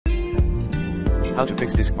How to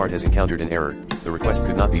fix DISKPART has encountered an error. The request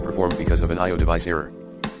could not be performed because of an I/O device error.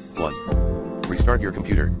 1. Restart your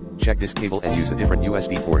computer, check disk cable and use a different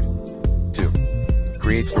USB port. 2.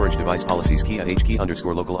 Create storage device policies key at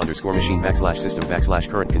hkey_local_machine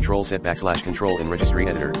 /system/current control set /control in registry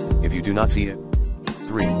editor, if you do not see it.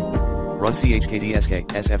 3. Run chkdsk,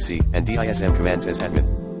 sfc, and dism commands as admin.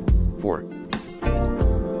 4.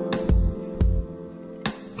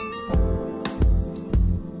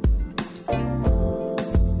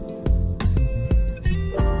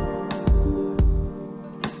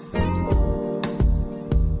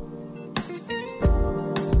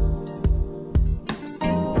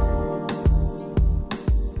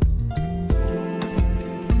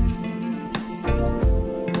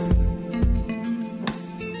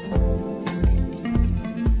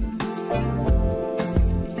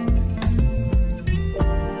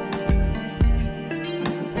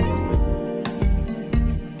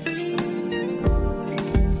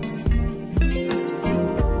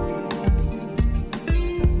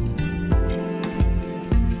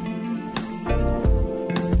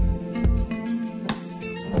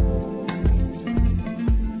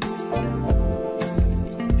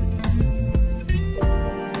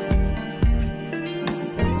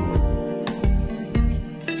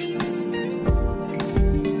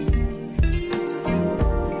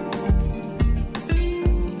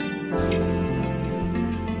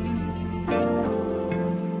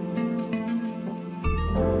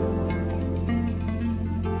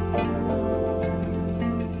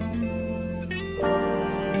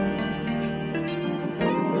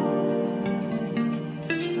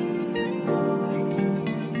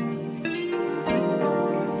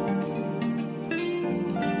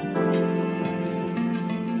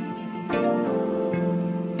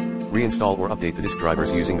 Reinstall or update the disk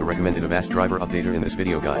drivers using the recommended Avast driver updater in this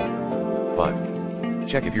video guide. 5.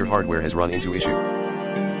 Check if your hardware has run into issue.